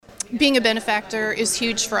being a benefactor is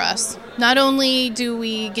huge for us. Not only do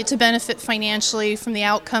we get to benefit financially from the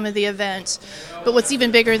outcome of the event, but what's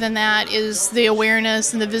even bigger than that is the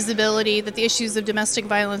awareness and the visibility that the issues of domestic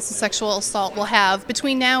violence and sexual assault will have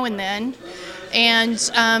between now and then.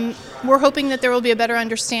 And we're hoping that there will be a better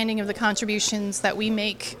understanding of the contributions that we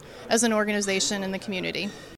make as an organization in the community.